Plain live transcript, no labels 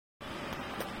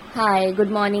Hi, good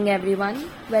morning everyone.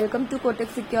 Welcome to Kotak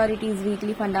Securities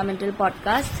Weekly Fundamental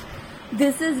Podcast.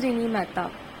 This is Rini Mehta.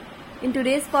 In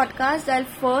today's podcast, I'll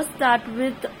first start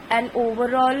with an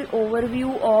overall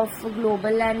overview of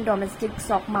global and domestic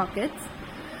stock markets,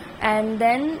 and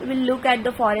then we'll look at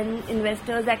the foreign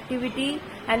investors' activity,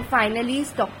 and finally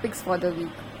stock picks for the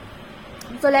week.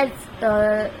 So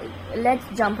let's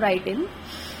jump right in.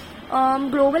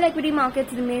 Global equity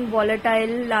markets remained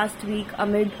volatile last week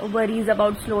amid worries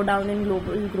about slowdown in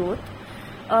global growth,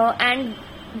 and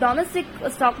domestic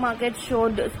stock markets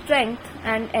showed strength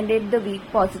and ended the week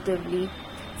positively.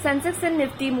 Sensex and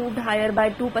Nifty moved higher by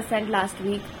 2% last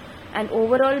week, and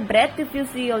overall breadth, if you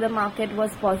see, of the market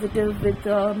was positive with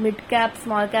mid-cap,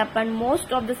 small-cap and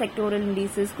most of the sectoral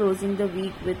indices closing the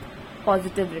week with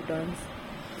positive returns.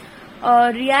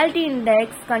 Realty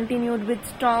index continued with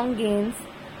strong gains.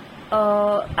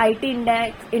 IT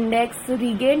index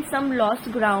regained some lost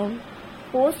ground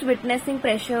post witnessing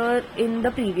pressure in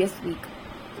the previous week.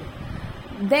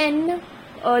 Then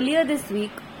earlier this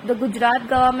week, the Gujarat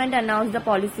government announced a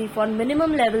policy for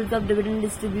minimum levels of dividend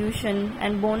distribution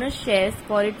and bonus shares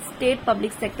for its state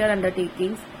public sector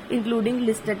undertakings, including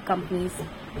listed companies.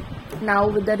 Now,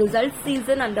 with the results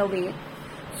season underway,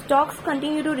 stocks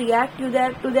continue to react to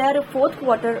their fourth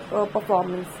quarter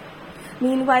performance.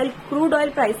 Meanwhile, crude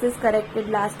oil prices corrected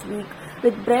last week,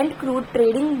 with Brent Crude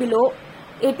trading below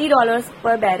 $80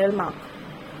 per barrel mark.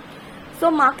 So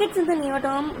markets in the near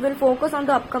term will focus on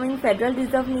the upcoming Federal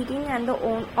Reserve meeting and the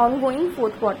ongoing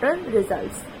fourth quarter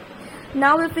results.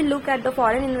 Now if we look at the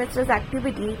foreign investors'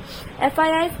 activity,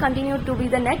 FIIs continued to be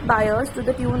the net buyers to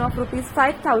the tune of Rs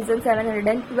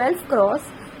 5,712 crores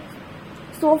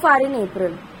so far in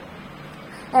April.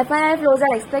 FII flows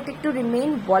are expected to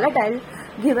remain volatile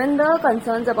given the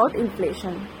concerns about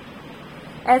inflation.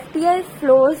 FPI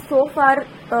flows so far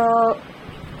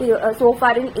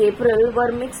in April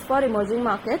were mixed for emerging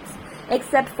markets,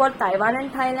 except for Taiwan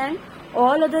and Thailand.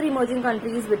 All other emerging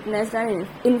countries witnessed an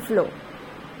inflow.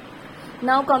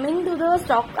 Now coming to the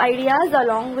stock ideas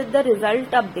along with the result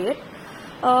update.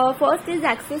 First is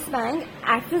Axis Bank.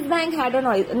 Axis Bank had a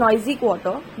noisy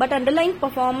quarter, but underlying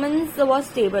performance was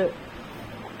stable.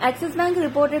 Axis Bank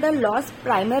reported a loss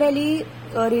primarily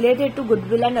related to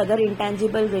goodwill and other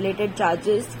intangible related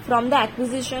charges from the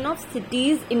acquisition of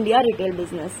Citi's India retail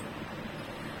business.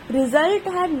 Result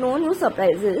had no new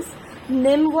surprises.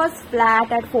 NIM was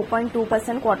flat at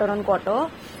 4.2% quarter on quarter,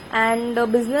 and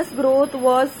business growth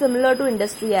was similar to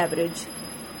industry average.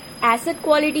 Asset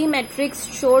quality metrics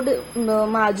showed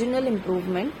marginal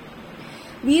improvement.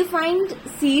 We find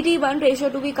CET1 ratio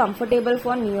to be comfortable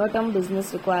for near-term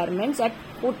business requirements at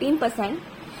 14%,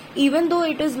 even though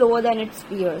it is lower than its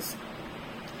peers.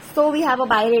 So we have a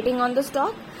buy rating on the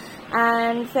stock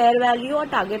and fair value or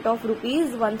target of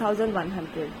rupees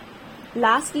 1,100.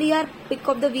 Lastly, our pick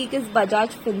of the week is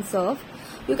Bajaj Finserv.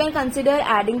 You can consider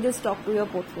adding this stock to your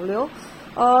portfolio.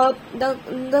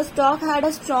 The stock had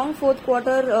a strong fourth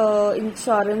quarter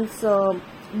insurance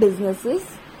businesses.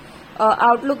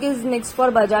 Outlook is mixed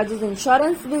for Bajaj's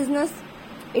insurance business.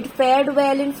 It fared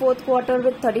well in fourth quarter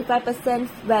with 35%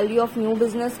 value of new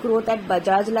business growth at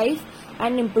Bajaj Life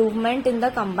and improvement in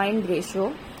the combined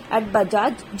ratio at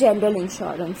Bajaj General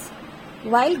Insurance.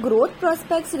 While growth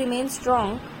prospects remain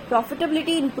strong,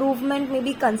 profitability improvement may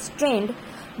be constrained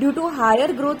due to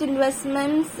higher growth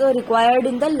investments required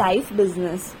in the life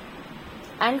business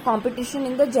and competition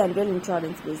in the general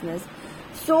insurance business.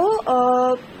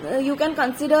 So you can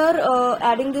consider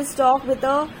adding this stock with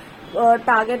a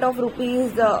target of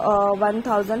rupees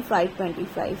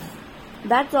 1,525.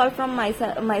 That's all from my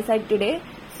side today.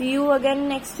 See you again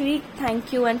next week.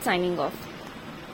 Thank you and signing off.